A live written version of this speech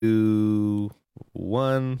2,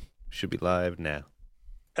 1. Should be live now.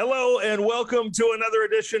 Hello and welcome to another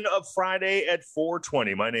edition of Friday at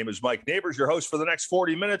 420. My name is Mike Neighbors, your host for the next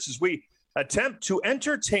 40 minutes as we attempt to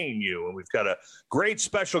entertain you. And we've got a great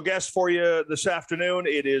special guest for you this afternoon.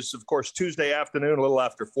 It is, of course, Tuesday afternoon, a little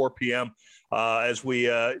after 4 p.m., as we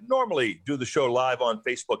normally do the show live on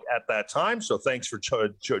Facebook at that time. So thanks for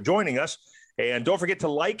joining us. And don't forget to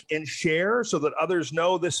like and share so that others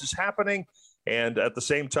know this is happening. And at the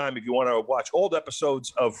same time, if you want to watch old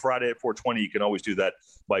episodes of Friday at 420, you can always do that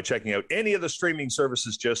by checking out any of the streaming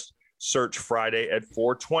services. Just search Friday at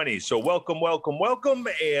 420. So welcome.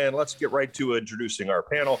 And let's get right to introducing our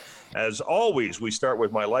panel. As always, we start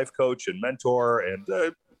with my life coach and mentor and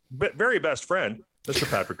very best friend, Mr.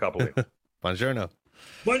 Patrick Coppolino. Buongiorno.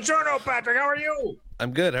 Buongiorno, Patrick. How are you?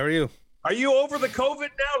 I'm good. How are you? Are you over the COVID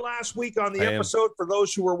now? Last week on the episode, for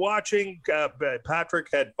those who were watching, Patrick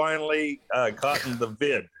had finally gotten the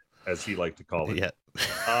vid, as he liked to call it. Yeah.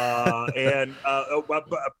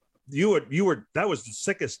 You were that was the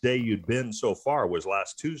sickest day you'd been so far was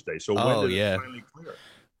last Tuesday. So when did it finally clear?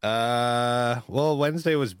 Well,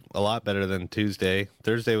 Wednesday was a lot better than Tuesday.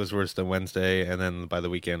 Thursday was worse than Wednesday, and then by the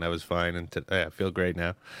weekend I was fine, and I feel great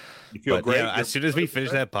now. You feel great? Yeah, as soon as we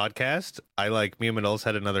finished that podcast, me and Manolis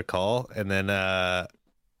had another call, and then I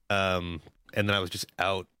was just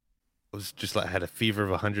out. I had a fever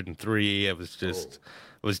of 103. I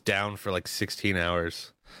was down for like 16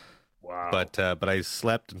 hours. Wow. But I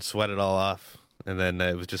slept and sweat it all off, and then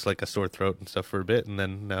it was just like a sore throat and stuff for a bit, and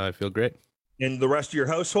then now I feel great. And the rest of your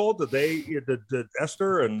household, did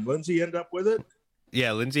Esther and Lindsay end up with it?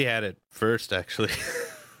 Yeah, Lindsay had it first, actually.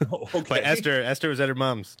 Oh, okay. But Esther was at her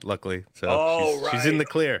mom's, luckily. So she's in the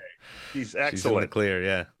clear. Okay. She's excellent. She's in the clear,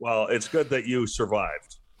 yeah. Well, it's good that you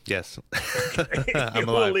survived. Yes. I'm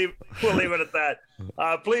alive. We'll leave it at that.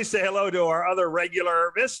 Please say hello to our other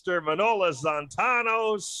regular, Mr. Manolis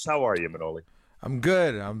Zontanos. How are you, Manoli? I'm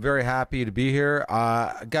good. I'm very happy to be here.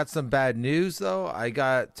 I got some bad news, though. I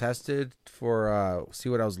got tested for see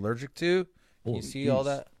what I was allergic to. Can you see all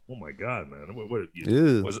that? Oh, my God, man.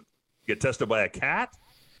 Was it get tested by a cat?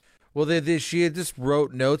 Well, she had just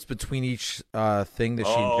wrote notes between each thing that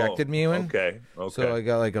she injected me in. Okay. So I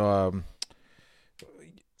got like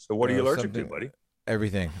So what are you allergic to, buddy?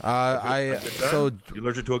 Everything. You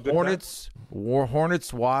allergic to a good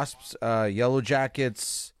hornets, wasps, yellow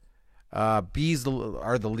jackets. Bees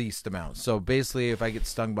are the least amount. So basically, if I get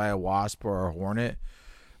stung by a wasp or a hornet,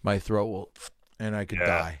 my throat will, and I could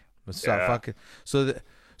die. So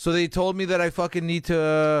they told me that I fucking need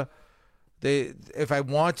to. If I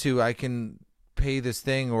want to, I can pay this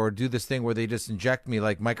thing or do this thing where they just inject me,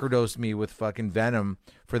 like microdose me with fucking venom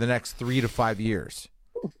for the next 3 to 5 years.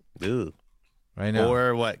 Ooh. Right now.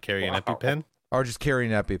 Or what? Carry an EpiPen? Or just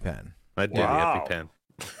carry an EpiPen. I'd do the EpiPen.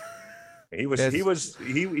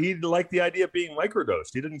 He liked the idea of being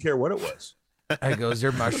microdosed. He didn't care what it was. I go, is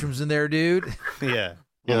there mushrooms in there, dude? Yeah.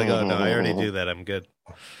 You're like, oh no, I already do that. I'm good.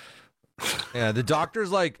 Yeah, the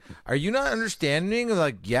doctor's like, are you not understanding? I'm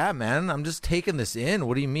like, yeah, man, I'm just taking this in.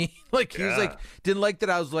 What do you mean? Like, he was like, didn't like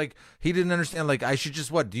that. I was like, he didn't understand. Like, I should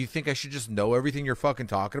just, do you think I should just know everything you're fucking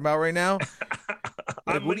talking about right now?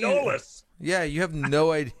 I'm Manolis. Yeah, you have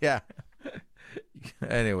no idea.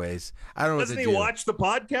 Anyways, I don't know. Doesn't he watch the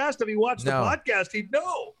podcast? If he watched the podcast, he'd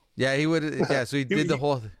know. Yeah, he would. Yeah, so he did the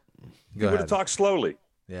whole thing. He would have talked slowly.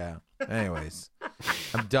 Yeah. Anyways,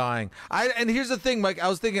 I'm dying. And here's the thing, Mike. I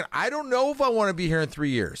was thinking, I don't know if I want to be here in 3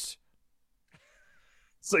 years.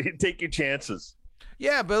 So you take your chances.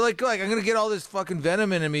 Yeah, but like I'm gonna get all this fucking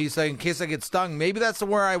venom into me, so in case I get stung. Maybe that's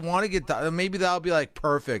where I want to get. Maybe that'll be like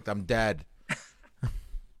perfect. I'm dead.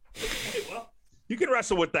 Okay, well, you can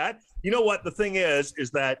wrestle with that. You know what? The thing is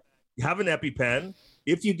that you have an EpiPen.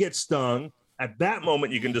 If you get stung, at that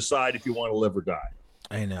moment, you can decide if you want to live or die.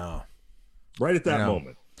 I know. Right at that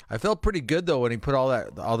moment. I felt pretty good though when he put all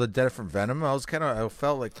the different venom. I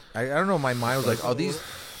felt like I don't know. My mind was like, oh, these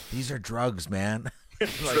are drugs, man.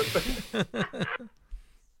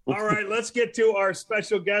 All right, let's get to our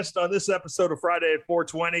special guest on this episode of Friday at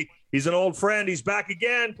 420. He's an old friend. He's back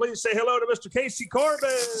again. Please say hello to Mr. Casey Corbin.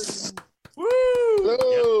 Woo!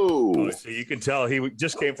 Hello. Yeah. Oh, so you can tell he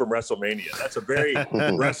just came from WrestleMania. That's a very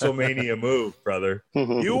WrestleMania move, brother.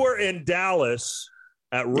 You were in Dallas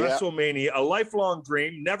at WrestleMania, a lifelong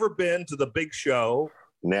dream, never been to the big show.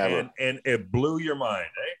 Never. And it blew your mind,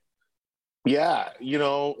 eh? Yeah,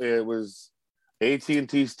 it was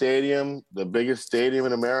AT&T Stadium, the biggest stadium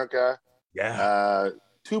in America. Yeah.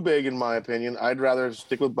 Too big, in my opinion. I'd rather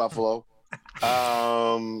stick with Buffalo.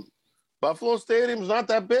 Buffalo Stadium's not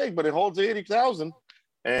that big, but it holds 80,000.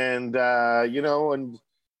 And, and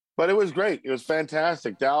But it was great. It was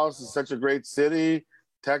fantastic. Dallas is such a great city.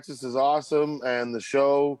 Texas is awesome. And the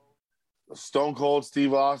show, Stone Cold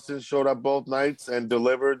Steve Austin showed up both nights and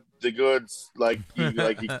delivered the goods at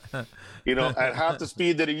half the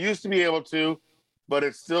speed that he used to be able to. But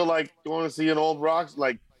it's still like going to see an old rock.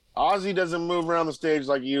 Like Ozzy doesn't move around the stage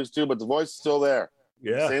like he used to, but the voice is still there.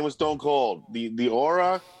 Yeah. Same with Stone Cold. The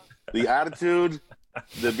aura, the attitude,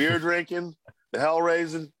 the beer drinking, the hell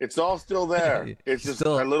raising, it's all still there. It's just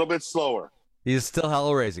a little bit slower. He's still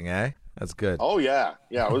hell raising, eh? That's good. Oh yeah.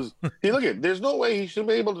 Yeah. It was look at there's no way he should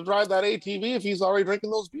be able to drive that ATV if he's already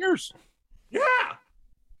drinking those beers. Yeah.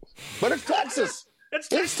 But it's Texas.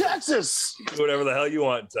 It's Texas. Do whatever the hell you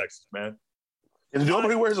want in Texas, man. And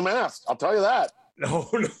nobody wears a mask. I'll tell you that. No.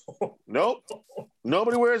 Nope.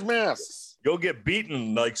 Nobody wears masks. You'll get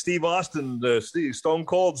beaten like Steve Austin. Stone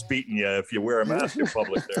Cold's beating you if you wear a mask in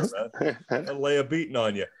public there, man. They'll lay a beating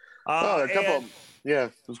on you. Yeah,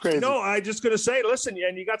 it was crazy. No, I just going to say, listen,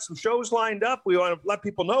 and you got some shows lined up. We want to let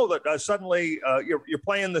people know that suddenly you're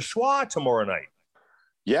playing the Schwa tomorrow night.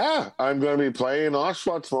 Yeah, I'm going to be playing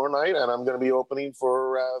Oshawa tomorrow night, and I'm going to be opening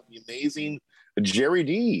for the amazing Jerry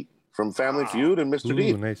D from Family Feud and Mr.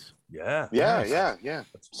 D. Nice. Yeah.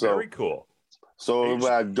 That's very cool.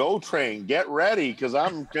 So Go Train, get ready because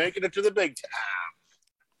I'm taking it to the big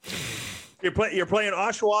time. You're playing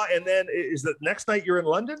Oshawa, and then is the next night you're in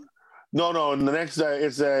London? No. And the next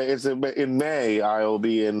it's in May. I'll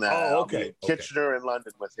be in Kitchener and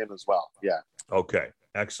London with him as well. Yeah. Okay.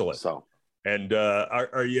 Excellent. So, and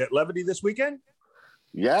are you at Levity this weekend?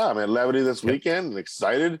 Yeah, I'm at Levity this weekend. I'm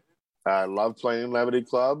excited. I love playing Levity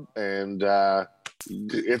Club, and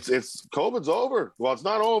it's COVID's over. Well, it's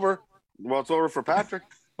not over. Well, it's over for Patrick,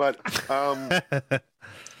 but hey,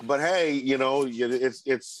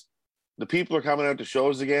 it's the people are coming out to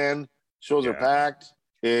shows again. Shows are packed.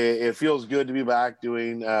 It feels good to be back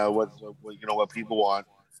doing what people want,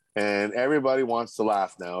 and everybody wants to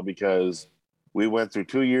laugh now because we went through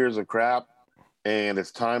 2 years of crap, and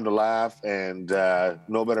it's time to laugh. And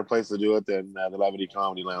no better place to do it than the Levity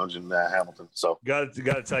Comedy Lounge in Hamilton. So, got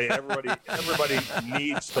to tell you, everybody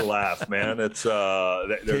needs to laugh, man. It's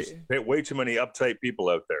there's way too many uptight people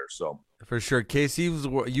out there. So. For sure. Casey,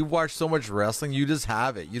 you watch so much wrestling, you just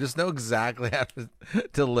have it. You just know exactly how to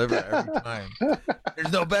deliver every time.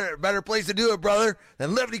 There's no better place to do it, brother,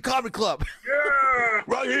 than Levity Comedy Club. Yeah,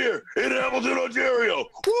 right here in Hamilton, Ontario.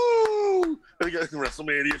 Woo! I got a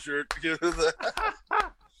WrestleMania shirt.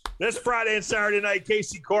 This Friday and Saturday night,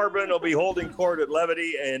 Casey Corbin will be holding court at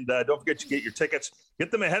Levity, and don't forget to get your tickets.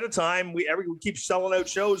 Get them ahead of time. We keep selling out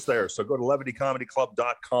shows there, so go to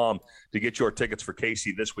LevityComedyClub.com to get your tickets for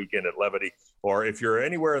Casey this weekend at Levity. Or if you're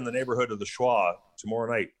anywhere in the neighborhood of the Schwa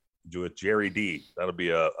tomorrow night, do it Jerry D. That'll be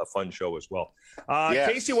a fun show as well.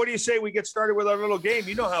 Yes. Casey, what do you say we get started with our little game?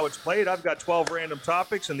 You know how it's played. I've got 12 random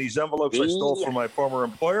topics, and these envelopes I stole from my former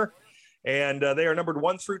employer. And they are numbered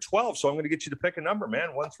 1 through 12. So I'm going to get you to pick a number,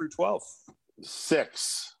 man. 1 through 12.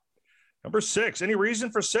 6. Number 6. Any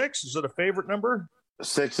reason for 6? Is it a favorite number?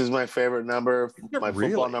 6 is my favorite number. My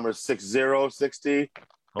football number is 6060.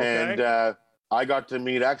 Okay. And I got to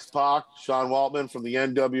meet X-Pac, Sean Waltman from the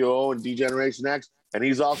NWO and D-Generation X. And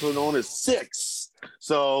he's also known as Six.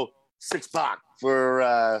 So 6-Pac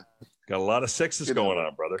for... got a lot of sixes going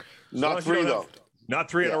on, brother. Not 3, though. Not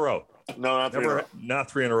 3 in a row. No,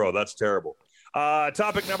 not 3 in a row. That's terrible.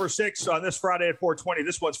 Topic number 6 on this Friday at 4:20.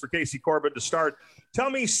 This one's for Casey Corbin to start. Tell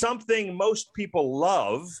me something most people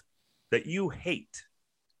love that you hate.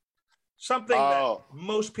 Something that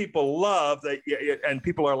most people love and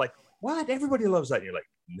people are like, what? Everybody loves that. And you're like,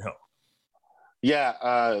 no.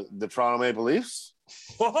 Yeah, the Toronto Maple Leafs.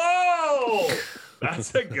 Whoa!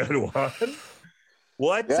 That's a good one.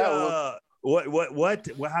 What? Yeah, what?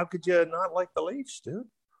 How could you not like the Leafs, dude?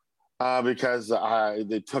 Because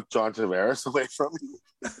they took John Tavares away from me.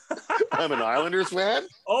 I'm an Islanders fan.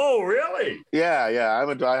 Oh, really? Yeah. I'm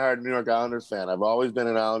a diehard New York Islanders fan. I've always been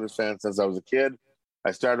an Islanders fan since I was a kid. I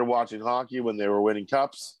started watching hockey when they were winning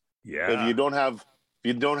cups. Yeah. If you don't have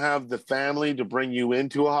the family to bring you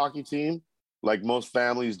into a hockey team, like most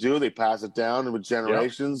families do, they pass it down with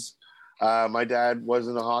generations. Yep. My dad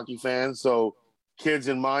wasn't a hockey fan, so kids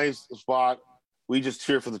in my spot, we just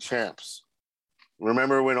cheer for the champs.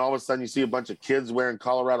 Remember when all of a sudden you see a bunch of kids wearing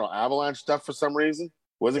Colorado Avalanche stuff for some reason? It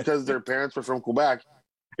wasn't because their parents were from Quebec.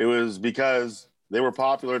 It was because they were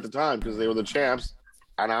popular at the time because they were the champs.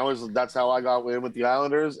 And that's how I got in with the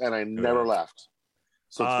Islanders, and I never left.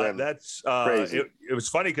 So that's crazy. It was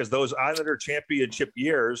funny because those Islander championship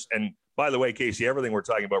years, and by the way, Casey, everything we're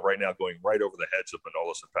talking about right now going right over the heads of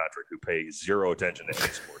Manolis and Patrick, who pay zero attention to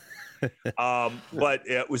any sport. But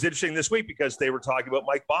it was interesting this week because they were talking about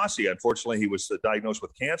Mike Bossy. Unfortunately, he was diagnosed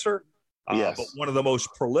with cancer. Yes. But one of the most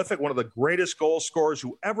prolific, one of the greatest goal scorers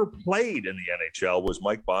who ever played in the NHL was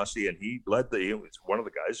Mike Bossy, and he was one of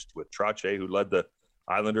the guys with Trottier who led the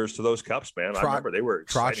Islanders to those cups, man. I remember they were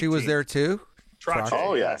Trottier was there too? Trottier.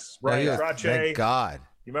 Oh, yes. Right. Yeah, Trottier. thank God.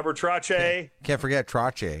 You remember Trottier? Can't forget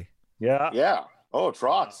Trottier. Yeah. Yeah. Oh,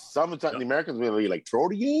 Trots. Sometimes the Americans will be like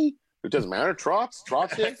Trotier. It doesn't matter. Trots.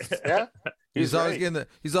 Yeah. He's always great.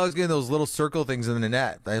 getting those little circle things in the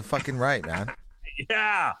net. That's fucking right, man.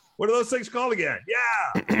 Yeah. What are those things called again?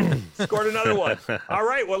 Yeah. Scored another one. All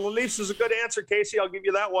right. Well, at least is a good answer, Casey. I'll give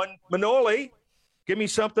you that one. Manoli, give me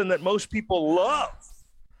something that most people love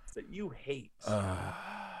that you hate.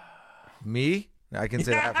 Me? I can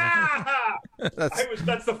say that.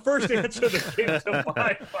 That's the first answer that came to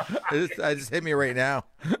mind. I just hit me right now.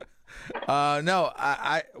 No,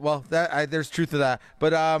 there's truth to that.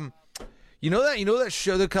 But you know that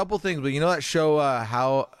show, the couple things, but you know that show,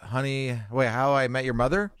 How I Met Your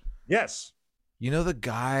Mother? Yes. You know the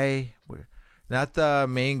guy, not the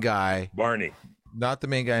main guy, Barney. not the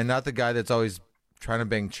main guy, not the guy that's always trying to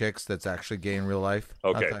bang chicks that's actually gay in real life.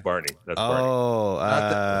 Okay, Not that- Barney. That's Barney.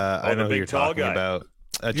 I know who big you're tall talking guy. about.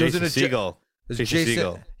 He was in Jason a Segel. It's Jason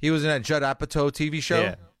Segel. He was in a Judd Apatow TV show.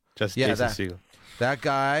 Yeah, Jason Segel. That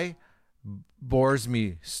guy bores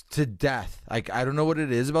me to death. Like, I don't know what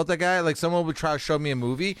it is about that guy. Like, someone would try to show me a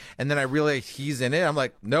movie, and then I realize he's in it. I'm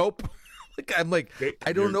like, nope. I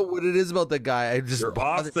don't know what it is about that guy. I just You're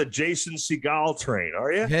off the Jason Segel train,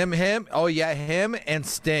 are you? him. Oh yeah, him and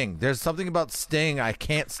Sting. There's something about Sting. I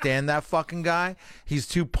can't stand that fucking guy. He's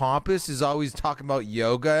too pompous. He's always talking about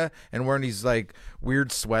yoga and wearing these like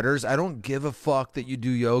weird sweaters. I don't give a fuck that you do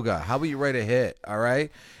yoga. How about you write a hit? All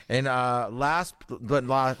right. And last but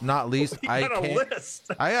not least, I got a can't. list.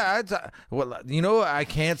 I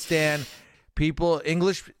can't stand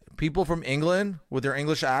English people from England with their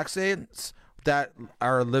English accents that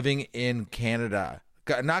are living in Canada.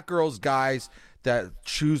 Not girls, guys that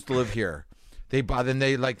choose to live here. They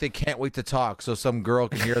can't wait to talk so some girl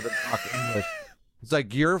can hear them talk English. It's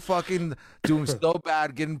like you're fucking doing so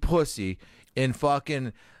bad getting pussy in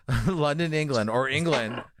fucking London, England, or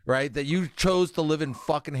England, right? That you chose to live in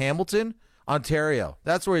fucking Hamilton, Ontario.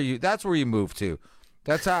 That's where you moved to.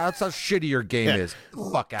 That's how shitty your game is. Get the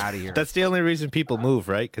fuck out of here. That's the only reason people move,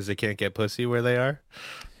 right? Because they can't get pussy where they are.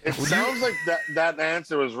 It sounds like that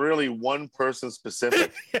answer was really one person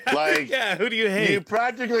specific. Like, yeah, who do you hate? you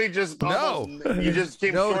practically just you just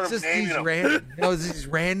came No, short it's of just naming these them. these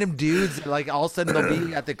random dudes. That, like all of a sudden they'll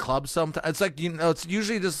be at the club sometime. It's like it's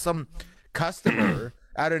usually just some customer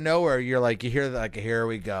out of nowhere. You're like, you hear like, here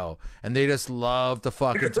we go, and they just love to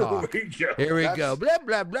fucking talk. Here we go, blah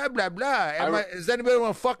blah blah blah blah. Does anybody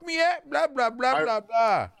want to fuck me yet? Blah blah blah blah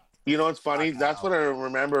blah. You know what's funny? That's what I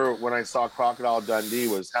remember when I saw Crocodile Dundee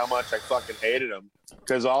was how much I fucking hated him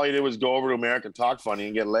because all he did was go over to America, talk funny,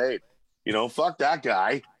 and get laid. You know, fuck that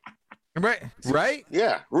guy. Right?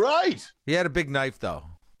 Yeah, right. He had a big knife though.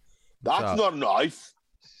 That's not a knife.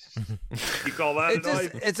 You call that a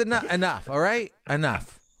knife? It's enough. All right,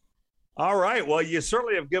 enough. All right. Well, you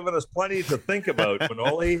certainly have given us plenty to think about,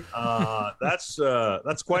 Manoli.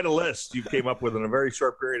 That's quite a list you came up with in a very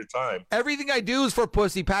short period of time. Everything I do is for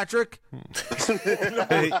pussy, Patrick.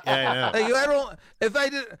 Yeah, I know.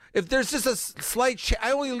 Like, if there's just a slight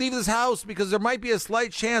I only leave this house because there might be a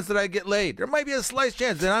slight chance that I get laid. There might be a slight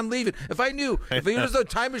chance that I'm leaving. If there was a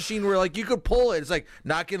time machine where like you could pull it, it's like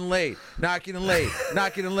not getting laid, not getting laid,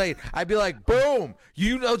 not getting laid. I'd be like, boom.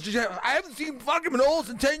 I haven't seen fucking Manolis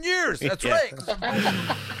in 10 years. That's Yeah. right.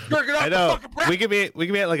 I know. We could be at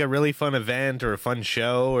like a really fun event or a fun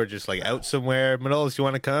show or just like out somewhere. Manolis, you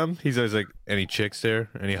want to come? He's always like, any chicks there?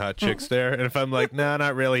 Any hot chicks there? And if I'm like, no,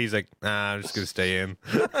 not really, he's like, nah, I'm just gonna stay in.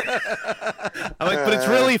 I'm like, but it's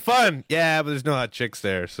really fun. Yeah, but there's no hot chicks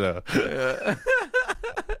there, so.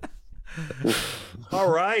 All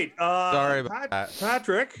right. Sorry about that.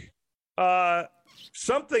 Patrick.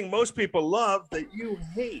 Something most people love that you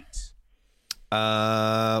hate.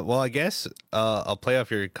 Well, I guess I'll play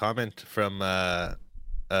off your comment from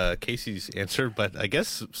Casey's answer, but I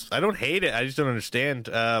guess I don't hate it. I just don't understand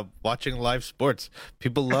watching live sports.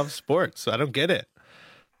 People love sports. I don't get it.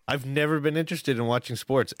 I've never been interested in watching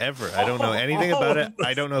sports ever. I don't know anything about it.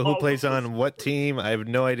 I don't know who plays on what team. I have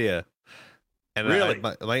no idea. And really?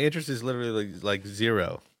 My interest is literally like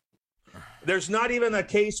zero. There's not even a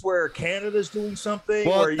case where Canada's doing something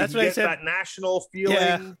Well, where you that's can what I get said. that national feeling,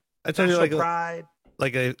 Yeah. I tell you, national pride.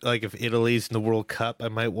 like if Italy's in the World Cup, I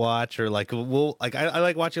might watch, or like I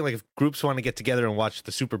like watching, like if groups want to get together and watch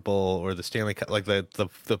the Super Bowl or the Stanley Cup, like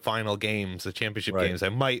the final games, the championship games. I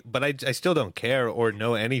might, but I still don't care or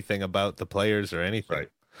know anything about the players or anything. Right.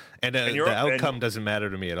 And the outcome doesn't matter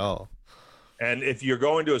to me at all. And if you're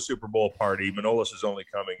going to a Super Bowl party, Manolis is only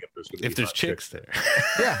coming if there's chicks there.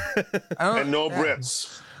 Yeah, and no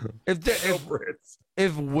Brits.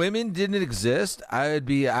 If women didn't exist, I would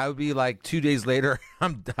be like 2 days later.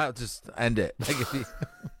 I'll just end it.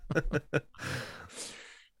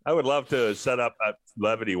 I would love to set up at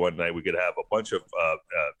Levity one night. We could have a bunch of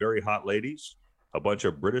very hot ladies, a bunch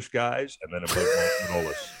of British guys, and then a bunch of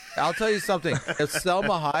Manolis. I'll tell you something. If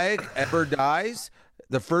Selma Hayek ever dies,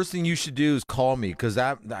 the first thing you should do is call me, because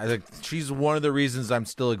she's one of the reasons I'm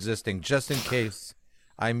still existing, just in case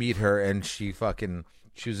I meet her and she fucking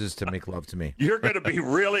chooses to make love to me. You're going to be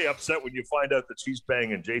really upset when you find out that she's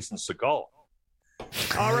banging Jason Segel.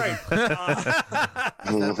 All right. Is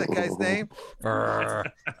that that guy's name? All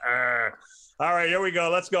right, here we go.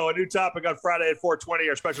 Let's go. A new topic on Friday at 4:20.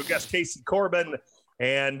 Our special guest, Casey Corbin.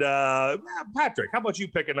 And Patrick, how about you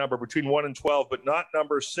pick a number between 1 and 12, but not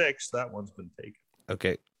number 6? That one's been taken.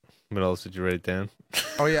 Okay. Manolis, did you write it down?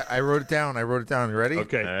 Oh, yeah, I wrote it down. You ready?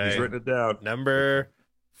 Okay, he's written it down. Number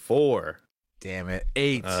 4. Damn it.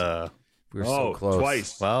 8. We were so close.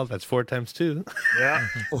 Twice. Well, that's 4 times 2. Yeah,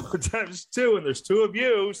 4 times 2, and there's 2 of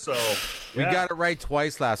you, so. We got it right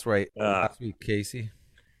twice last week, Casey.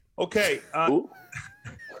 Okay.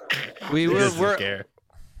 He doesn't care.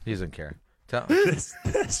 He doesn't care.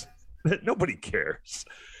 Nobody cares.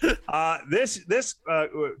 This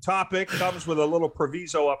topic comes with a little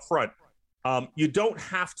proviso up front. You don't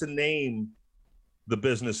have to name the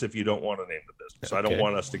business if you don't want to name the business. Okay. I don't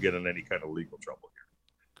want us to get in any kind of legal trouble here.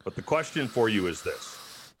 But the question for you is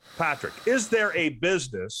this. Patrick, is there a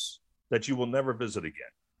business that you will never visit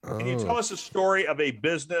again? Can you tell us a story of a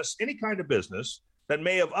business, any kind of business, that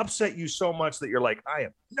may have upset you so much that you're like, I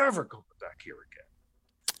am never going back here again?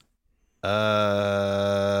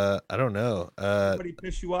 I don't know. Anybody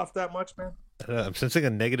piss you off that much, man? I'm sensing a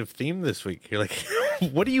negative theme this week. You're like,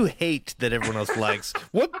 what do you hate that everyone else likes?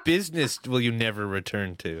 What business will you never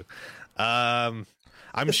return to? I'm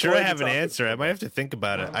sure I have an answer. I might have to think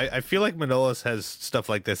about it. I feel like Manolis has stuff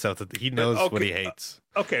like this out that he knows what he hates.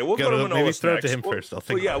 Okay, we'll go to Manolis maybe throw next. it to him first. I'll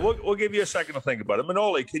think. We'll give you a second to think about it.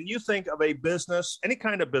 Manoli, can you think of a business, any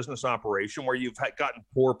kind of business operation where you've gotten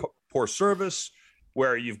poor service,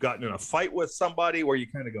 where you've gotten in a fight with somebody, where you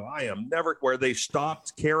kind of go, I am never, where they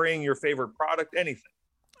stopped carrying your favorite product, anything?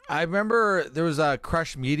 I remember there was a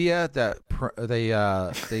Crush Media that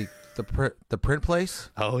the print place.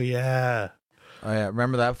 Oh yeah. Oh yeah,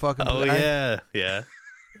 remember that fucking guy? Yeah.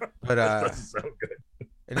 But That's so good.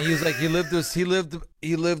 and he was like he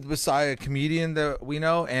lived beside a comedian that we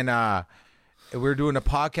know, and we were doing a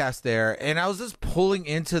podcast there, and I was just pulling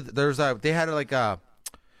into they had like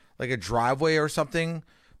a driveway or something,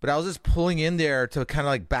 but I was just pulling in there to kind of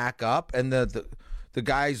like back up, and the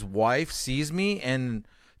guy's wife sees me and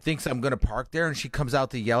thinks I'm gonna park there, and she comes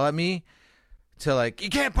out to yell at me to like, you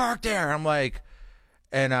can't park there. I'm like,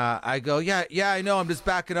 and I go, yeah, I know, I'm just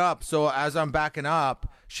backing up. So as I'm backing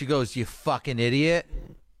up, she goes, you fucking idiot.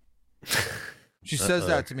 She says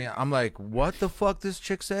that to me. I'm like, what the fuck this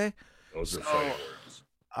chick say? Those are funny words.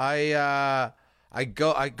 I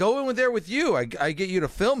go in there with you. I get you to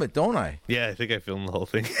film it, don't I? Yeah, I think I filmed the whole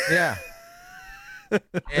thing. Yeah.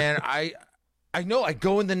 And I know. I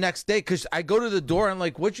go in the next day because I go to the door and I'm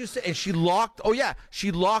like, what'd you say? And she locked. Oh yeah, she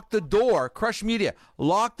locked the door. Crush Media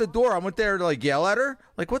locked the door. I went there to like yell at her.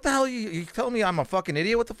 Like, what the hell? You telling me I'm a fucking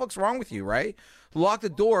idiot? What the fuck's wrong with you? Right? Locked the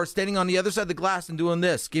door, standing on the other side of the glass and doing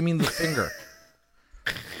this, giving me the finger.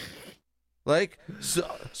 Like,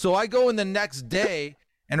 so I go in the next day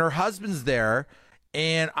and her husband's there.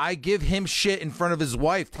 And I give him shit in front of his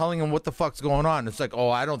wife, telling him what the fuck's going on. It's like, oh,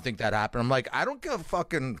 I don't think that happened. I'm like, I don't give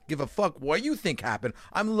a fuck what you think happened.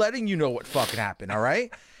 I'm letting you know what fucking happened, all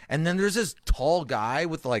right? And then there's this tall guy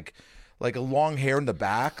with like a long hair in the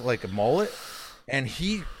back, like a mullet. And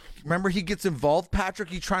he gets involved, Patrick.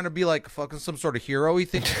 He's trying to be like fucking some sort of hero. He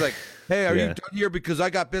thinks he's like, hey, are you done here because I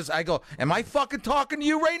got business? I go, am I fucking talking to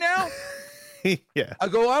you right now? Yeah. I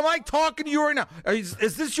go, am I talking to you right now? Is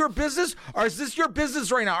this your business? Or is this your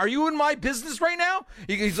business right now? Are you in my business right now?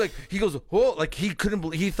 He goes, oh, like he couldn't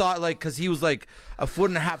believe, he thought like, cause he was like a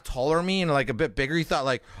foot and a half taller than me and like a bit bigger. He thought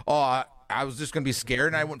like, oh, I was just going to be scared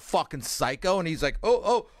and I went fucking psycho. And he's like,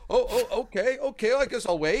 oh, okay. I guess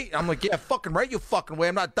I'll wait. I'm like, yeah, fucking right. You fucking wait.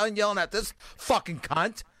 I'm not done yelling at this fucking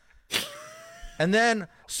cunt. And then,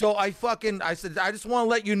 so I said, I just want to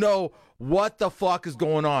let you know what the fuck is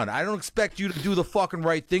going on? I don't expect you to do the fucking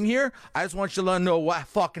right thing here. I just want you to let me know what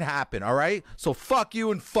fucking happened, all right? So fuck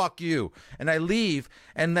you and fuck you. And I leave,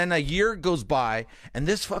 and then a year goes by, and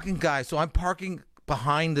this fucking guy, so I'm parking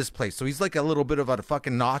behind this place. So he's like a little bit of a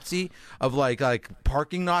fucking Nazi, of like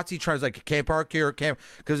parking Nazi, tries like, can't park here, can't,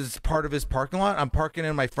 because it's part of his parking lot. I'm parking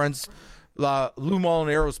in my friend's Lou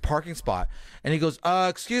Molinaro's parking spot, and he goes,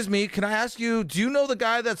 excuse me, can I ask you, do you know the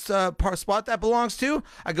guy that's spot that belongs to?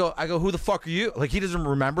 I go, who the fuck are you? Like, he doesn't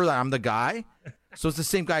remember that I'm the guy. So it's the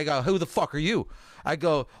same guy. I go, who the fuck are you? I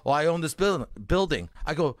go, well, I own this building.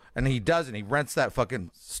 I go, and he does, and he rents that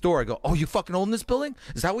fucking store. I go, oh, you fucking own this building?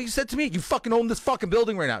 Is that what you said to me? You fucking own this fucking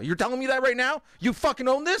building right now. You're telling me that right now? You fucking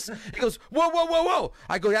own this? He goes, whoa.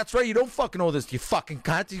 I go, that's right. You don't fucking own this, you fucking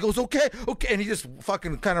cunt. He goes, okay. And he just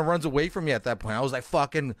fucking kind of runs away from me at that point. I was like, I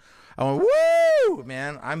went, woo,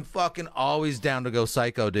 man. I'm fucking always down to go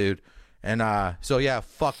psycho, dude. And so, yeah,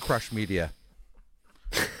 fuck Crush Media.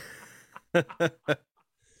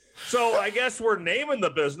 So I guess we're naming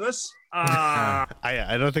the business. I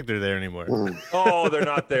don't think they're there anymore. Oh, they're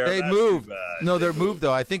not there. They That's moved. too bad. No, they're moved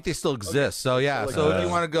though. I think they still exist. So yeah. So if you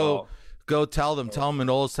want to go tell them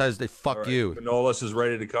Manola says they fuck All right. you. Manolis is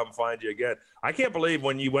ready to come find you again. I can't believe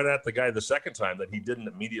when you went at the guy the second time that he didn't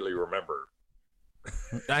immediately remember.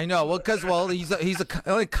 I know. Well, because he's a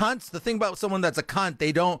cunt. The thing about someone that's a cunt,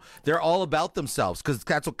 they're all about themselves, because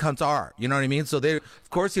that's what cunts are. You know what I mean? So of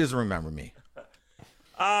course he doesn't remember me.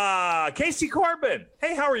 Casey Corbin.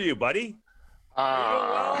 Hey, how are you, buddy?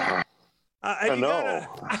 I don't know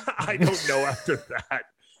after that.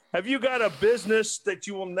 Have you got a business that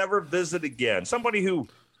you will never visit again? Somebody who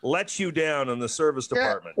lets you down in the service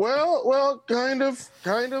department? Well, kind of.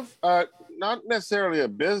 Not necessarily a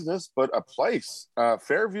business, but a place.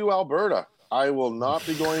 Fairview, Alberta. I will not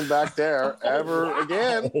be going back there ever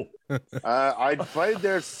again. I played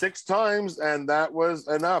there 6 times, and that was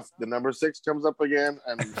enough. The number 6 comes up again,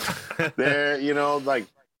 and there,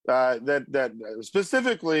 that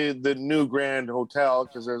specifically the new Grand Hotel,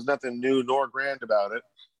 because there's nothing new nor grand about it.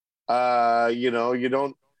 You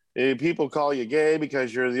don't. People call you gay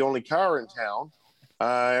because you're the only car in town.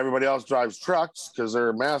 Everybody else drives trucks because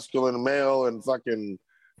they're masculine, male, and fucking.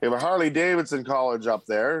 They have a Harley Davidson college up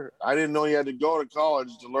there. I didn't know you had to go to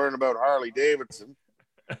college to learn about Harley Davidson,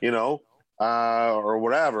 or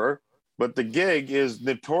whatever. But the gig is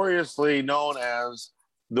notoriously known as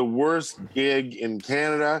the worst gig in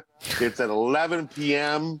Canada. It's at 11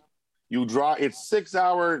 p.m. It's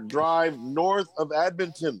 6-hour drive north of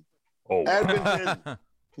Edmonton. Oh, Edmonton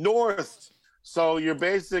north. So you're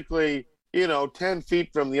basically, 10 feet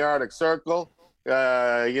from the Arctic Circle,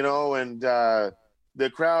 the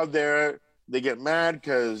crowd there, they get mad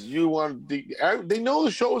because they know the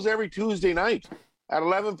show's every Tuesday night at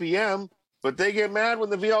 11 p.m., but they get mad when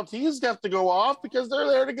the VLTs have to go off because they're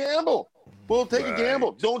there to gamble. We'll take a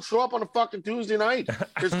gamble. Don't show up on a fucking Tuesday night.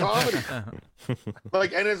 There's comedy.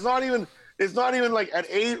 And it's not even like at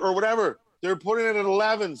 8 or whatever. They're putting it at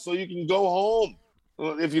 11 so you can go home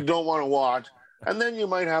if you don't want to watch. And then you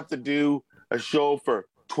might have to do a show for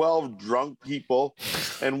 12 drunk people.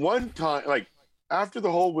 And one time, after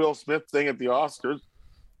the whole Will Smith thing at the Oscars,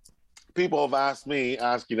 people have asked me,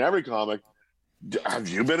 asking every comic, have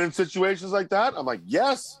you been in situations like that? I'm like,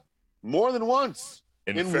 yes, more than once.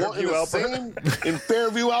 In Fairview,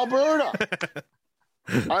 Alberta.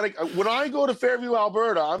 When I go to Fairview,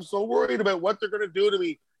 Alberta, I'm so worried about what they're going to do to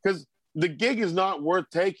me, because the gig is not worth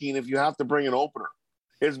taking if you have to bring an opener.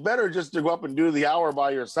 It's better just to go up and do the hour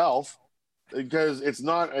by yourself, because it's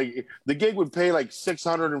not the gig would pay like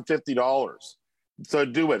 $650 to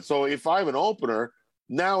do it. So if I have an opener,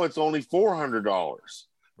 now it's only $400.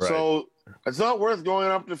 Right. So it's not worth going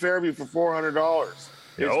up to Fairview for $400.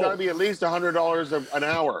 It's got to be at least $100 an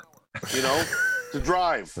hour, to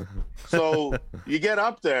drive. So you get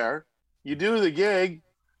up there, you do the gig,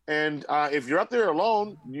 and if you're up there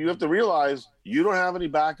alone, you have to realize you don't have any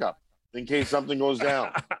backup in case something goes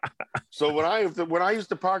down. So when I used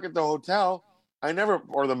to park at the hotel,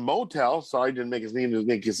 or the motel, sorry, I didn't make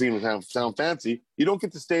it seem sound fancy. You don't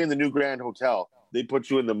get to stay in the new Grand Hotel. They put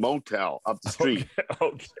you in the motel up the street.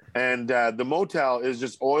 Okay. And the motel is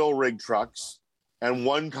just oil rig trucks and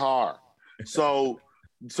one car. So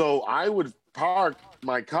I would park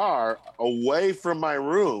my car away from my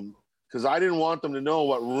room because I didn't want them to know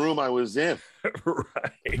what room I was in.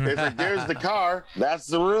 Right. It's like, there's the car. That's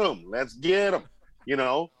the room. Let's get them,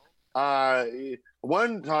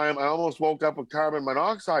 One time, I almost woke up with carbon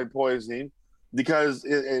monoxide poisoning because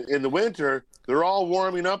in the winter, they're all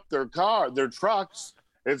warming up their trucks.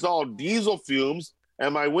 It's all diesel fumes,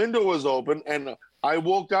 and my window was open, and I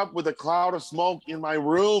woke up with a cloud of smoke in my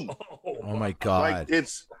room. Oh my God.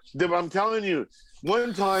 Like I'm telling you,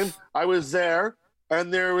 one time I was there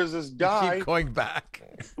and there was this guy. Keep going back.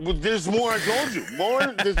 There's more. I told you more.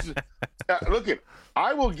 Look at.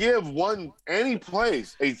 I will give any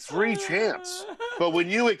place a 3 chance, but when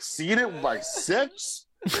you exceed it by 6,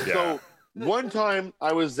 so one time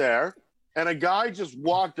I was there and a guy just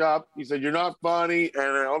walked up. He said, "You're not funny," and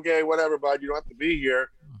okay, whatever, bud. You don't have to be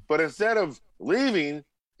here. But instead of leaving,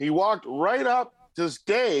 he walked right up to the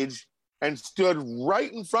stage and stood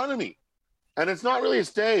right in front of me. And it's not really a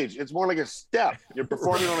stage; it's more like a step. You're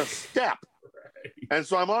performing on a step, and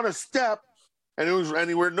so I'm on a step, and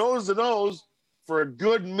we were nose to nose for a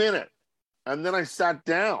good minute, and then I sat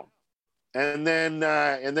down, and then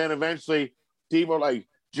eventually people are like,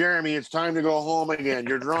 "Jeremy, it's time to go home again.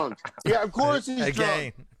 You're drunk." Yeah, of course he's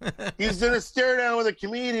drunk. He's gonna stare down with a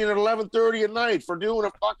comedian at 11:30 at night for doing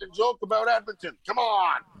a fucking joke about Edmonton. Come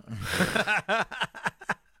on.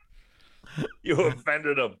 You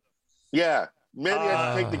offended him. Yeah, maybe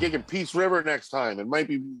I should take the gig in Peace River next time. It might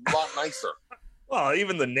be a lot nicer. Well,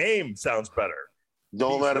 even the name sounds better.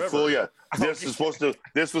 Don't Peace let River. it fool you. This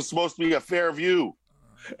was supposed to be a fair view.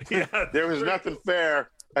 Yeah, There was nothing fair,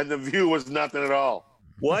 and the view was nothing at all.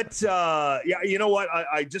 What? You know what?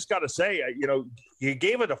 I just got to say, you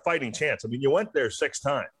gave it a fighting chance. I mean, you went there 6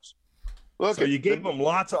 times, Look, so you gave them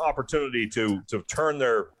lots of opportunity to turn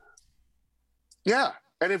their. Yeah,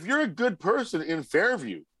 and if you're a good person in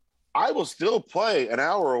Fairview, I will still play an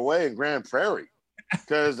hour away in Grand Prairie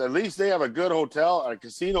because at least they have a good hotel, a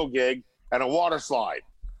casino gig, and a water slide.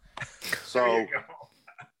 So,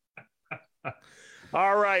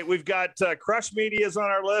 All right, we've got Crush Media's on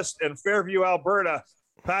our list and Fairview, Alberta.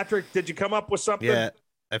 Patrick, did you come up with something? Yeah,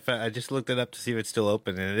 I just looked it up to see if it's still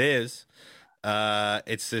open, and it is.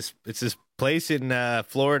 It's this place in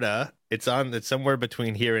Florida. It's somewhere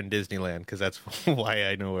between here and Disneyland, because that's why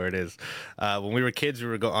I know where it is. When we were kids, we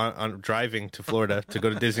were driving to Florida to go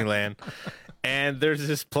to Disneyland, and there's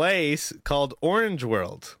this place called Orange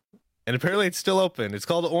World. And apparently it's still open. It's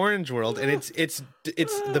called Orange World, and it's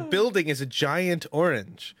the building is a giant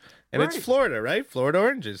orange, and it's Florida, right? Florida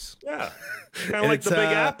oranges. Yeah, kind of like the Big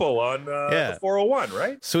Apple on the 401,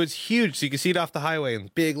 right? So it's huge. So you can see it off the highway in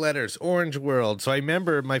big letters, Orange World. So I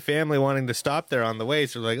remember my family wanting to stop there on the way.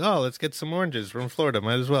 So we're like, oh, let's get some oranges from Florida.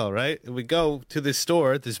 Might as well, right? And we go to this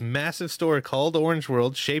store, this massive store called Orange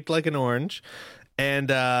World, shaped like an orange, and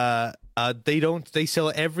they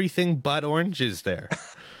sell everything but oranges there.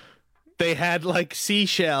 They had like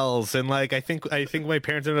seashells and like I think my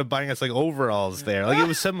parents ended up buying us like overalls there. Like it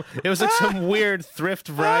was like some weird thrift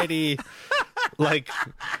variety, like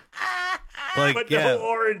but no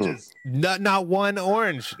oranges. Not one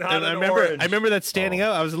orange. Not and an I orange. remember that standing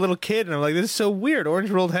out. I was a little kid and I'm like, this is so weird.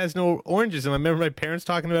 Orange World has no oranges. And I remember my parents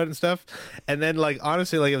talking about it and stuff. And then like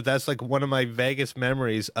honestly, like that's like one of my vaguest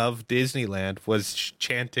memories of Disneyland was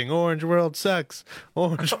chanting Orange World sucks.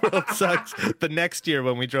 Orange World sucks. The next year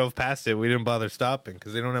when we drove past it, we didn't bother stopping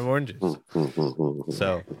because they don't have oranges.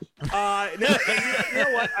 So you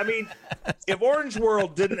know what? I mean, if Orange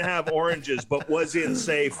World didn't have oranges but was in,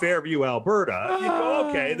 say, Fairview, Alberta, you go,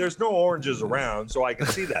 okay, there's no oranges around, so I can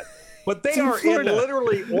see that. But they are in Florida.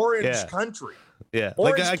 literally orange country. Yeah,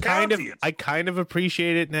 Orange like I kind of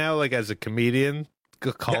appreciate it now, like as a comedian,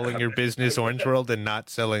 calling your business Orange World and not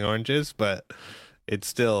selling oranges, but it's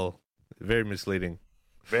still very misleading.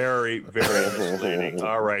 Very, very misleading.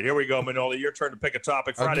 All right, here we go, Manoli. Your turn to pick a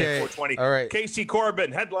topic. Friday Okay. at 420. All right. Casey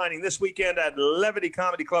Corbin headlining this weekend at Levity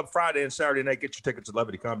Comedy Club Friday and Saturday night. Get your tickets at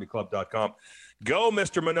levitycomedyclub.com. Go,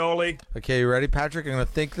 Mr. Manoli. Okay, you ready, Patrick? I'm going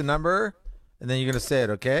to think the number, and then you're going to say it,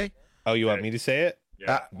 okay? Oh, you want me to say it?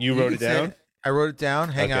 Yeah. You wrote it can say down? I wrote it down.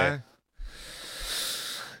 Hang Okay. on.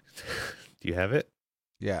 Do you have it?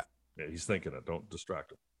 Yeah. Yeah, he's thinking it. Don't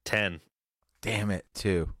distract him. 10. Damn it,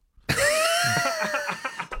 2.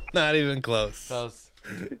 Not even close.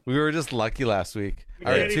 We were just lucky last week. We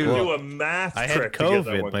All right, can't even 2. do a math I had trick to get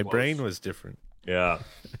that COVID. one My close. brain was different. Yeah.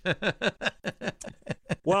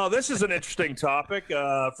 Well, this is an interesting topic.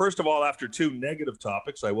 First of all, after 2 negative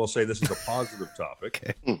topics, I will say this is a positive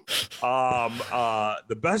topic.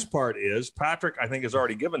 The best part is Patrick, I think, has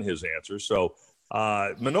already given his answer. So,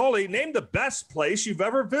 Manoli, name the best place you've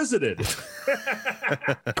ever visited.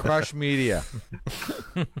 Crush Media.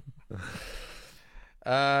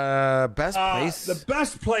 Best place? The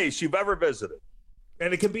best place you've ever visited.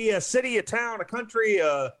 And it can be a city, a town, a country,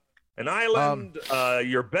 an island,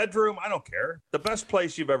 your bedroom. I don't care. The best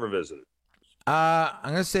place you've ever visited. I'm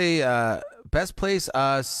going to say best place,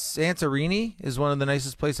 Santorini is one of the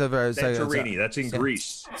nicest places I've ever. Santorini, that's in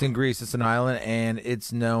Greece. It's in Greece. It's an island, and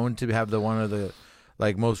it's known to have one of the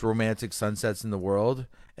like most romantic sunsets in the world.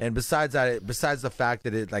 And besides the fact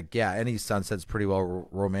that it like, yeah, any sunset's pretty well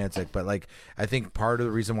romantic, but like I think part of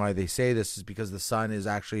the reason why they say this is because the sun is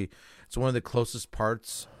actually, it's one of the closest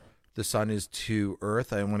parts the sun is to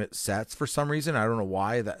Earth, and when it sets for some reason, I don't know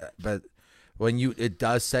why that, but when it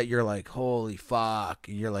does set, you're like, holy fuck,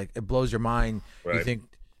 you're like, it blows your mind. Right. You think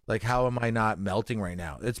like, how am I not melting right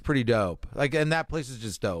now? It's pretty dope. Like, and that place is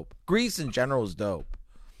just dope. Greece in general is dope.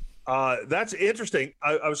 That's interesting.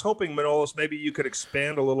 I was hoping, Manolis, maybe you could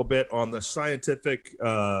expand a little bit on the scientific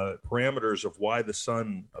parameters of why the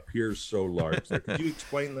sun appears so large. Could you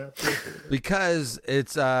explain that? Because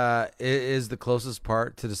it is the closest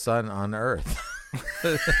part to the sun on Earth.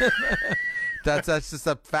 That's just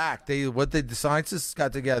a fact. The scientists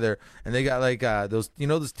got together and they got like those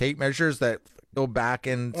tape measures that go back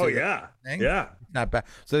into. Oh yeah, yeah. Not bad.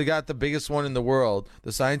 So they got the biggest one in the world.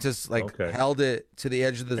 The scientists held it to the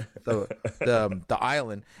edge of the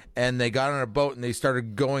island, and they got on a boat and they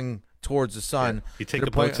started going towards the sun. You take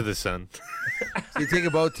a boat to the sun. So you take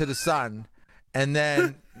a boat to the sun, and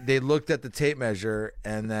then they looked at the tape measure,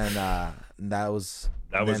 and then that was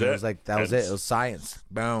it. It was it. It was science.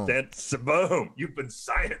 Boom. That's boom. You've been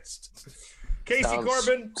scienced. Casey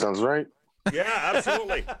Corbin. Sounds right. Yeah,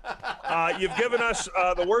 absolutely. You've given us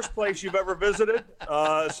the worst place you've ever visited.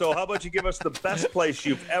 So how about you give us the best place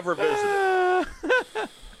you've ever visited?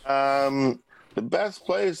 The best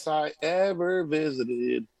place I ever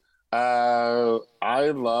visited. I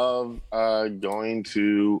love going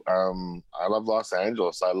to. I love Los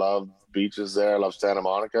Angeles. I love beaches there. I love Santa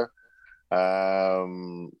Monica. I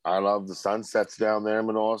love the sunsets down there in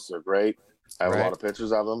Manolis. They're great. I have a lot of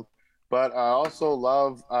pictures of them. But I also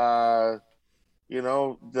love,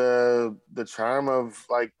 the charm of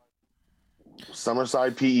like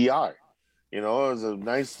Summerside, PEI. It was a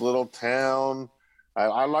nice little town.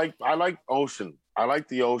 I like ocean. I like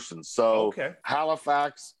the ocean. So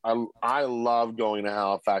Halifax, I love going to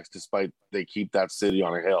Halifax, despite they keep that city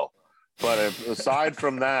on a hill. But aside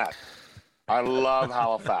from that, I love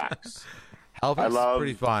Halifax. Halifax is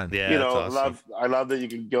pretty fun. Yeah, awesome. I love that you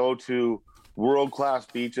can go to world-class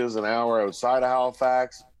beaches an hour outside of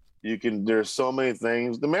Halifax. There's so many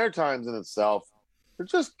things. The Maritimes in itself, they're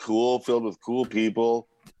just cool, filled with cool people,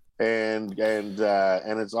 and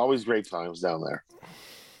it's always great times down there.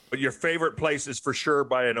 But your favorite place is for sure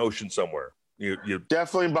by an ocean somewhere. You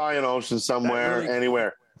definitely by an ocean somewhere,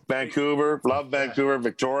 anywhere. Vancouver, love Vancouver.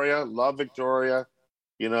 Victoria, love Victoria.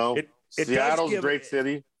 Seattle's a great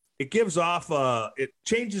city. It gives off it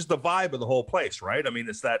changes the vibe of the whole place, right? I mean,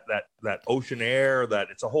 it's that ocean air, that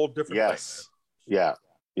it's a whole different place. Yeah.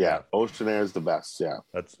 Ocean air is the best. Yeah.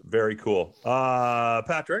 That's very cool.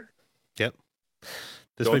 Patrick? Yep.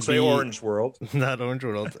 This Don't say Orange World. Not Orange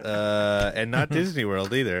World. And not Disney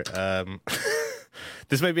World either.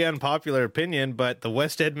 This may be unpopular opinion, but the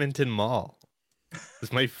West Edmonton Mall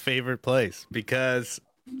is my favorite place because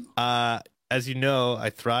as you know,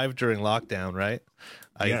 I thrived during lockdown, right?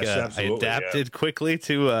 I adapted quickly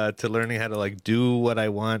to learning how to like do what I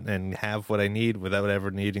want and have what I need without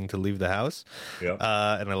ever needing to leave the house. Yeah.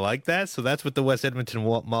 And I like that. So that's what the West Edmonton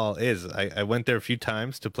Mall is. I went there a few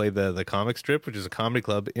times to play the comic strip, which is a comedy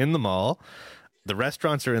club in the mall. The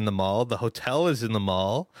restaurants are in the mall. The hotel is in the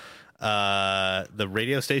mall. The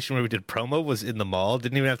radio station where we did promo was in the mall.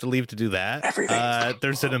 Didn't even have to leave to do that.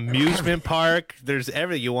 There's an amusement park. There's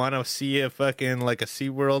everything. You want to see a fucking like a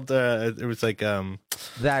SeaWorld. It was like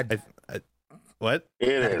what? It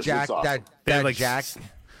is. Jack, it's awesome. Jack.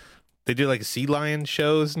 They do like sea lion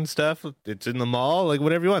shows and stuff. It's in the mall, like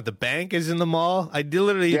whatever you want. The bank is in the mall. I did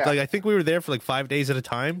literally I think we were there for like 5 days at a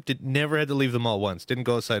time. Never had to leave the mall once. Didn't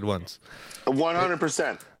go outside once.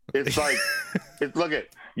 100%. It's like look at.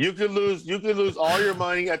 You could lose all your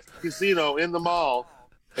money at the casino in the mall,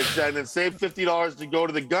 and then save $50 to go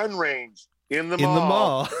to the gun range in the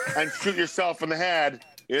mall and shoot yourself in the head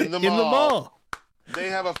in the mall. They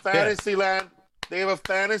have a Fantasyland. They have a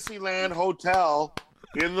Fantasyland hotel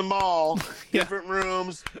in the mall. Different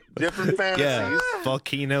rooms, different fantasies. Yeah.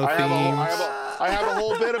 Volcano themes. I have a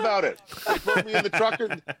whole bit about it. They put me in the trucker.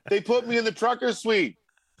 They put me in the trucker suite.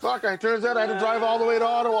 Fuck! It turns out I had to drive all the way to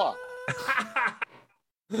Ottawa.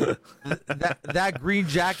 that green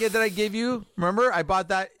jacket that I gave you, remember? I bought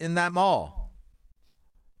that in that mall.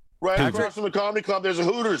 Right across from the comedy club, there's a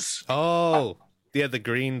Hooters. Oh, yeah,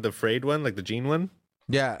 the frayed one, like the jean one.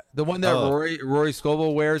 Yeah, the one that Rory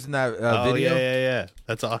Scovel wears in that video. Yeah.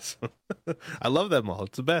 That's awesome. I love that mall.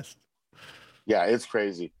 It's the best. Yeah, it's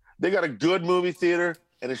crazy. They got a good movie theater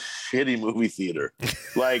and a shitty movie theater.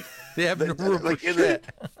 Like they have no room like for shit.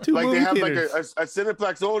 Like they have like a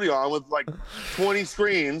Cineplex Odeon with like 20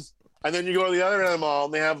 screens, And then you go to the other end of the mall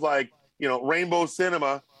and they have like, Rainbow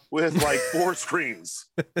Cinema with like 4 screens.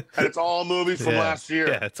 And it's all movies from last year.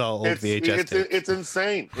 Yeah, it's all old VHS tapes. It's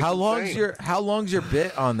insane. It's How insane. long's your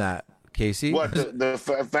bit on that, Casey? What, the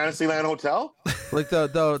Fantasyland Hotel? Like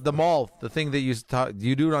the mall, the thing that you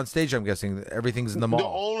do it on stage, I'm guessing. Everything's in the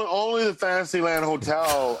mall. Only the Fantasyland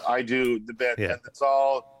Hotel I do the bit. Yeah. And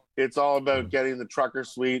it's all about getting the trucker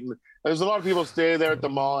suite. And there's a lot of people stay there at the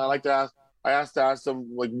mall. I asked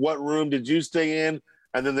them, like, what room did you stay in?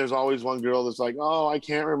 And then there's always one girl that's like, oh, I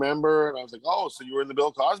can't remember. And I was like, oh, so you were in the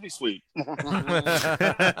Bill Cosby suite. So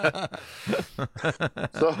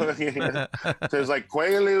there's like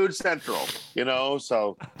Quaalude Central,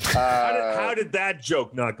 so. How did that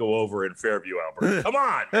joke not go over in Fairview, Alberta? Come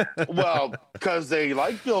on. Well, because they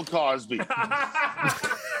like Bill Cosby.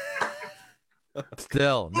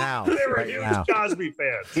 Still, now. They were right huge now. Cosby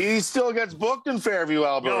fans. He still gets booked in Fairview,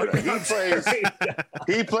 Alberta.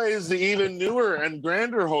 He plays the even newer and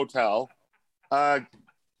grander hotel,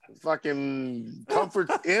 fucking Comfort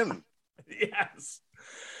Inn. Yes.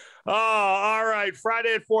 Oh, all right.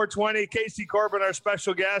 Friday at 4:20. Casey Corbin, our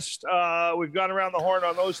special guest. We've gone around the horn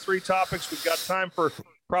on those 3 topics. We've got time for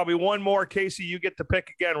probably one more. Casey, you get to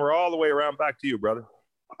pick again. We're all the way around back to you, brother.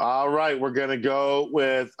 All right. We're going to go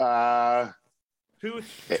with 2,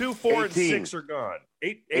 4, and 18. 6 are gone.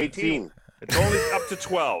 18. It's only up to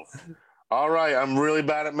 12. All right. I'm really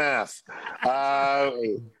bad at math.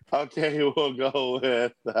 Okay. We'll go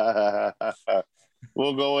with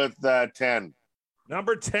 10.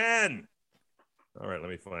 Number 10. All right, let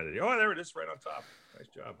me find it. Oh, there it is, right on top. Nice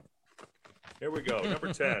job. Here we go.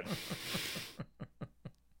 Number 10.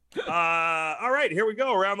 All right, here we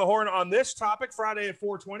go. Around the horn on this topic, Friday at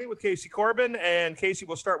 4:20 with Casey Corbin. And Casey,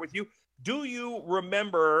 we'll start with you. Do you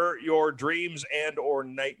remember your dreams and or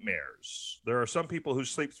nightmares? There are some people who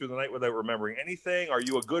sleep through the night without remembering anything. Are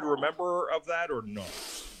you a good rememberer of that or no?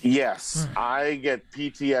 Yes, I get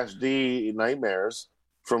PTSD nightmares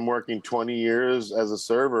from working 20 years as a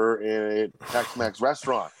server in a Tex-Mex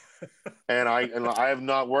restaurant. And I have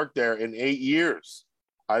not worked there in 8 years.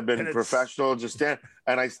 I've been professional,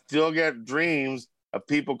 and I still get dreams of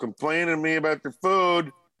people complaining to me about their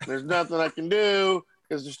food. There's nothing I can do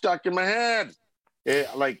because they're stuck in my head.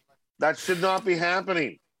 That should not be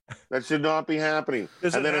happening. That should not be happening.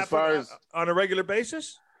 Does and it then happen as far as on a regular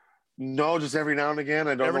basis? No, just every now and again.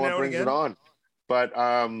 I don't know what brings it on. But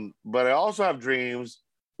I also have dreams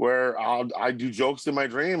where I do jokes in my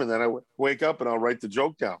dream, and then I wake up and I'll write the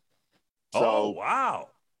joke down. So, wow.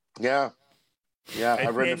 Yeah.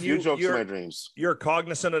 I've written a few jokes in my dreams. You're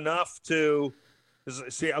cognizant enough to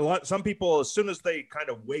see some people, as soon as they kind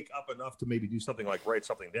of wake up enough to maybe do something like write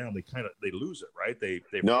something down, they lose it, right?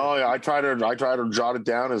 I try to jot it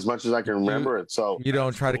down as much as I can remember it. So you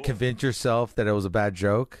don't try to convince yourself that it was a bad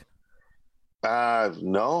joke?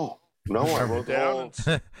 No, I wrote down.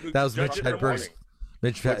 That was Mitch Hedberg's.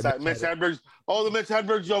 Mitch Hedberg's. Oh, the Mitch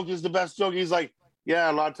Hedberg joke is the best joke. He's like,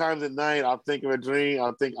 yeah, a lot of times at night I'll think of a dream.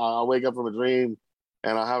 I'll wake up from a dream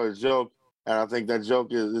and I'll have a joke, and I think that joke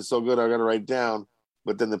is so good I got to write it down.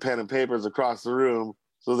 But then the pen and paper is across the room,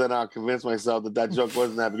 so then I'll convince myself that joke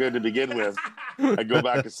wasn't that good to begin with. I go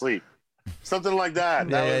back to sleep. Something like that.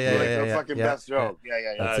 That was the fucking best joke.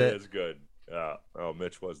 Yeah. That is good. Yeah. Oh,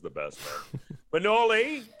 Mitch was the best, man.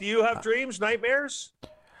 Manoli, do you have dreams, nightmares?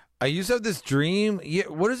 I used to have this dream. Yeah,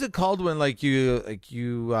 what is it called when you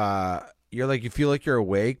feel like you're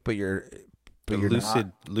awake, but you're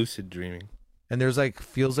lucid dreaming. And there's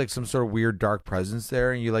feels like some sort of weird dark presence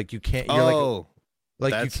there, and you can't.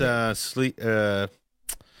 That's sleep. You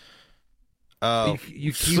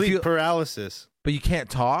sleep feel, paralysis. But you can't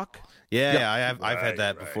talk. Yeah, I've had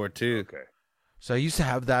that before too. Okay. So I used to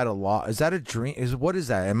have that a lot. Is that a dream? What is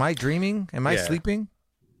that? Am I dreaming? Am I sleeping?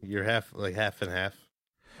 You're half and half.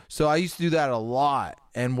 So I used to do that a lot,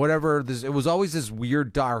 and it was always this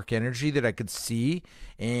weird dark energy that I could see,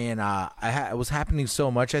 and it was happening so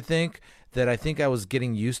much, I think I was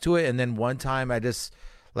getting used to it. And then one time I just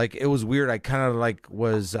it was weird. I kind of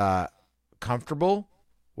was comfortable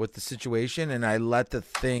with the situation, and I let the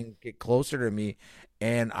thing get closer to me,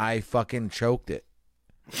 and I fucking choked it.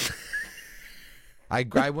 I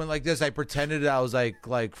went like this. I pretended I was like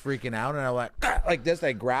freaking out, and I went like this.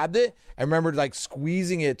 I grabbed it. I remembered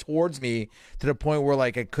squeezing it towards me to the point where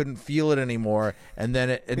I couldn't feel it anymore, and then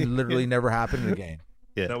it literally never happened again.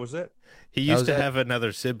 Yeah, that was it. He used to have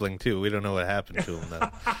another sibling too. We don't know what happened to him though.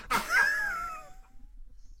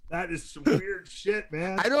 That is some weird shit,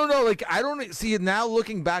 man. I don't know. I don't see it now.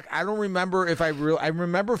 Looking back, I don't remember if I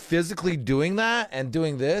remember physically doing that and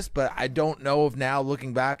doing this, but I don't know if now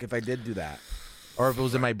looking back if I did do that. Or if it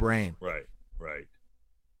was in my brain. Right.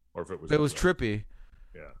 or if it was. It was trippy.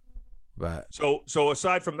 Yeah. But So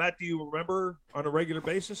aside from that, do you remember on a regular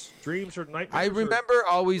basis dreams or nightmares? I remember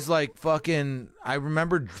always like fucking. I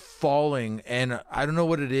remember falling, and I don't know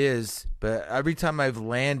what it is, but every time I've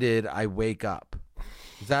landed, I wake up.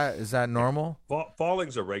 Is that normal?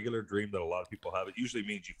 Falling's a regular dream that a lot of people have. It usually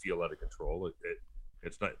means you feel out of control.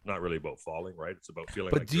 It's not really about falling, right? It's about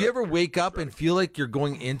feeling. But like do you ever wake up and feel like you're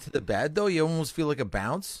going into the bed though? You almost feel like a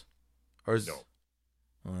bounce, or is,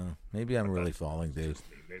 no? Maybe I'm really falling, dude.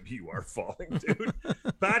 Maybe you are falling, dude.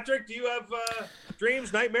 Patrick, do you have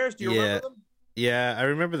dreams, nightmares? Do you remember them? Yeah, I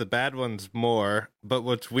remember the bad ones more. But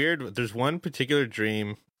what's weird, there's one particular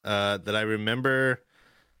dream that I remember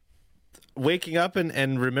waking up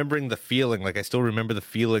and remembering the feeling. Like, I still remember the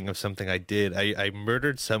feeling of something I did. I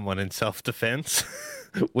murdered someone in self-defense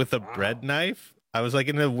with a bread knife. I was like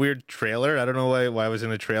in a weird trailer. I don't know why I was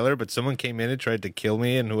in a trailer, but someone came in and tried to kill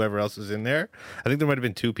me and whoever else was in there. I think there might have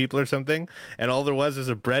been 2 people or something. And all there was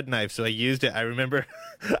a bread knife. So I used it. I remember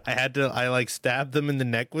I stabbed them in the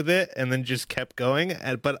neck with it and then just kept going.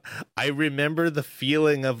 But I remember the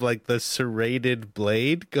feeling of like the serrated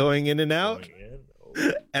blade going in and out.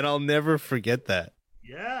 And I'll never forget that.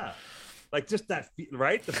 Yeah. Like just that,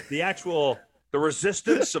 right? The actual... The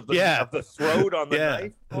resistance of the throat on the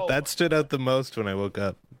knife. Oh, that stood out the most when I woke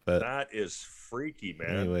up. But that is freaky,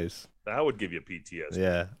 man. Anyways, that would give you PTSD.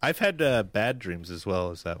 Yeah, I've had bad dreams as well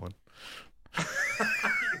as that one.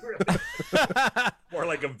 More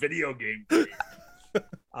like a video game dream.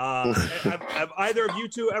 Have either of you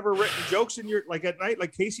two ever written jokes in your at night,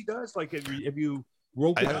 like Casey does? Like, have you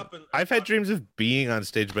woken up? I've had dreams of being on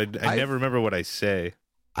stage, but I never remember what I say.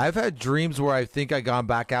 I've had dreams where I think I gone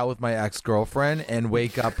back out with my ex-girlfriend and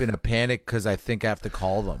wake up in a panic because I think I have to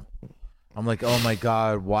call them. I'm like, oh my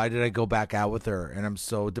God, why did I go back out with her? And I'm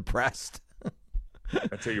so depressed.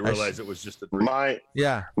 Until you realize it was just a dream.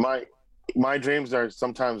 My dreams are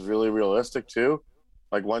sometimes really realistic too.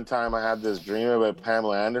 Like one time I had this dream about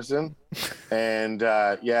Pamela Anderson and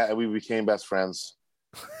we became best friends.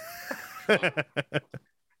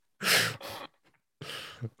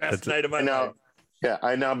 Best night of my life. Yeah,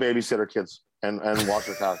 I now babysit her kids and watch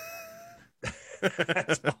her talk.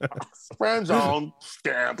 That's awesome. Friend zone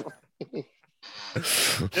stamp.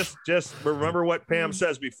 Just remember what Pam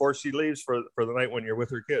says before she leaves for the night when you're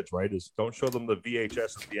with her kids, right? Is don't show them the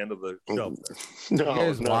VHS at the end of the shelf. No, you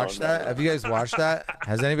guys watched that? Have you guys watched that?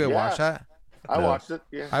 Has anybody watched that? I watched it.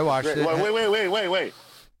 Yeah, I watched it. Wait.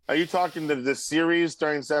 Are you talking the series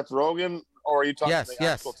starring Seth Rogen, or are you talking the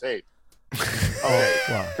actual tape?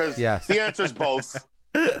 Okay, because the answer is both.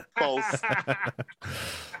 Both.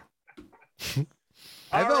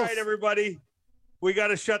 All right, everybody. We got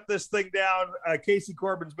to shut this thing down. Casey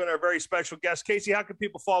Corbin's been our very special guest. Casey, how can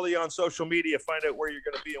people follow you on social media, find out where you're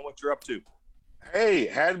going to be and what you're up to? Hey,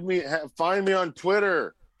 find me on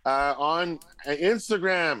Twitter, on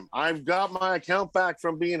Instagram. I've got my account back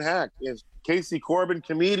from being hacked. It's Casey Corbin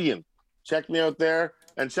Comedian. Check me out there,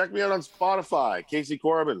 and check me out on Spotify. Casey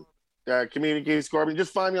Corbin. Comedian Casey Corbin.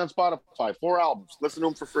 Just find me on Spotify. 4 albums. Listen to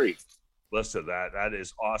them for free. Listen to that. That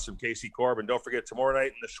is awesome. Casey Corbin. Don't forget tomorrow night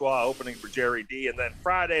in the Schwa opening for Jerry D. And then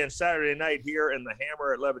Friday and Saturday night here in the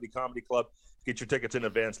Hammer at Levity Comedy Club. Get your tickets in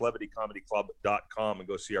advance, levitycomedyclub.com, and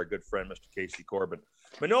go see our good friend, Mr. Casey Corbin.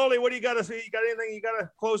 Manoli, what do you got to say? You got anything you got to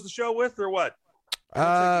close the show with or what?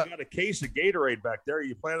 Like you got a case of Gatorade back there. Are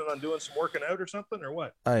you planning on doing some working out or something or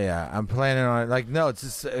what? Oh yeah, I'm planning on no. It's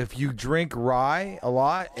just if you drink rye a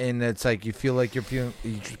lot and it's like you feel like you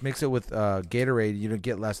mix it with Gatorade, you don't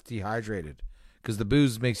get less dehydrated because the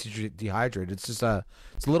booze makes you dehydrated. It's just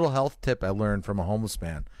it's a little health tip I learned from a homeless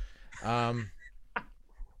man.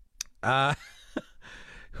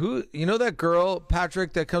 Who that girl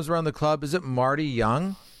Patrick that comes around the club? Is it Marty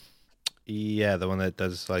Young? Yeah, the one that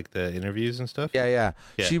does like the interviews and stuff. Yeah.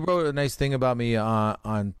 She wrote a nice thing about me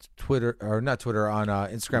on Twitter, or not Twitter, on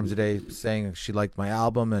Instagram today, saying she liked my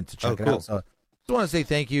album and to check it out. So I just want to say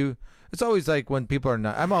thank you. It's always like when people are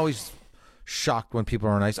not. I'm always shocked when people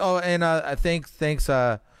are nice. Oh, and thanks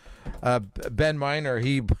Ben Miner.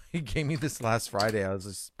 He gave me this last Friday. I was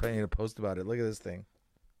just putting a post about it. Look at this thing.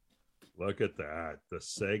 Look at that. The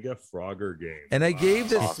Sega Frogger game. And I gave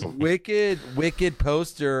this wicked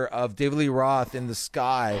poster of David Lee Roth in the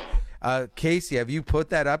sky. Casey, have you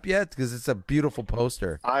put that up yet? Because it's a beautiful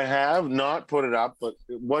poster. I have not put it up, but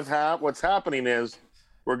what's happening is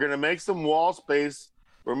we're going to make some wall space.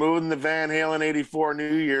 We're moving the Van Halen 84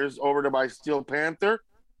 New Year's over to my Steel Panther.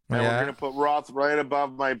 And we're going to put Roth right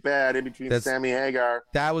above my bed in between Sammy Hagar.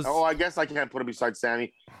 I guess I can't put it beside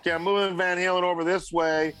Sammy. Okay, I'm moving Van Halen over this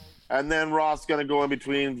way. And then Roth's going to go in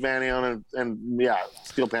between Van Halen and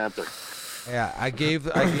Steel Panther. Yeah, I gave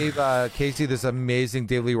Casey this amazing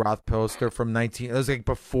David Lee Roth poster from it was like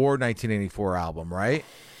before 1984 album, right?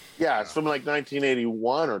 Yeah, it's from like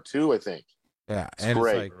 1981 or 2, I think. Yeah, It's and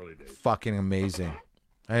great. it's like fucking amazing.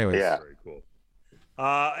 Anyways, Yeah. Very cool.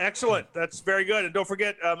 Excellent. That's very good. And don't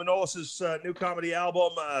forget Manolis's new comedy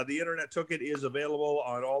album, The Internet Took It, is available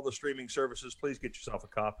on all the streaming services. Please get yourself a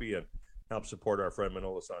copy and help support our friend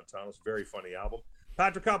Manolis Zontanos. Very funny album.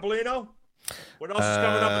 Patrick Coppolino, what else is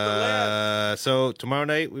coming up at the lab? So tomorrow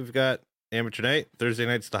night we've got Amateur Night. Thursday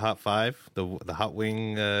night's the Hot Five, the Hot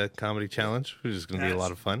Wing Comedy Challenge, which is going to be a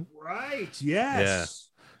lot of fun. Right. Yes.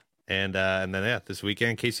 And then this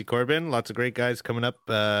weekend, Casey Corbin, lots of great guys coming up,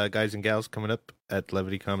 guys and gals coming up at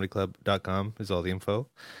levitycomedyclub.com is all the info.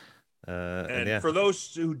 And for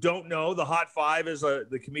those who don't know, the Hot Five is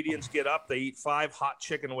the comedians get up, they eat 5 hot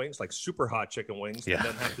chicken wings, like super hot chicken wings, and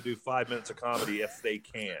then have to do 5 minutes of comedy if they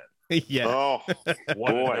can. Yeah. Oh,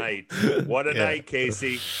 What a night. What a night,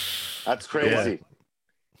 Casey. that's crazy.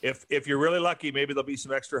 If you're really lucky, maybe there'll be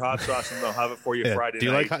some extra hot sauce and they'll have it for you Friday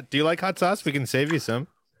night. Do you like hot sauce? We can save you some.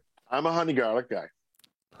 I'm a honey garlic guy.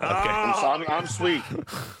 Oh, I'm sweet.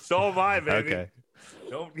 so am I, baby. Okay.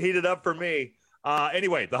 Don't heat it up for me.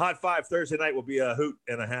 Anyway, the Hot Five Thursday night will be a hoot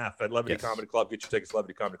and a half at Levity Comedy Club. Get your tickets at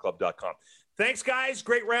levitycomedyclub.com. Thanks, guys.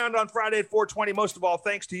 Great round on Friday at 420. Most of all,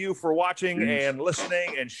 thanks to you for watching and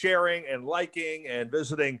listening and sharing and liking and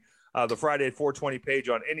visiting the Friday at 420 page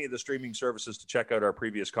on any of the streaming services to check out our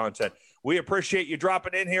previous content. We appreciate you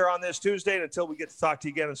dropping in here on this Tuesday. And until we get to talk to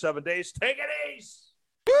you again in 7 days, take it easy.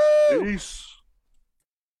 Peace.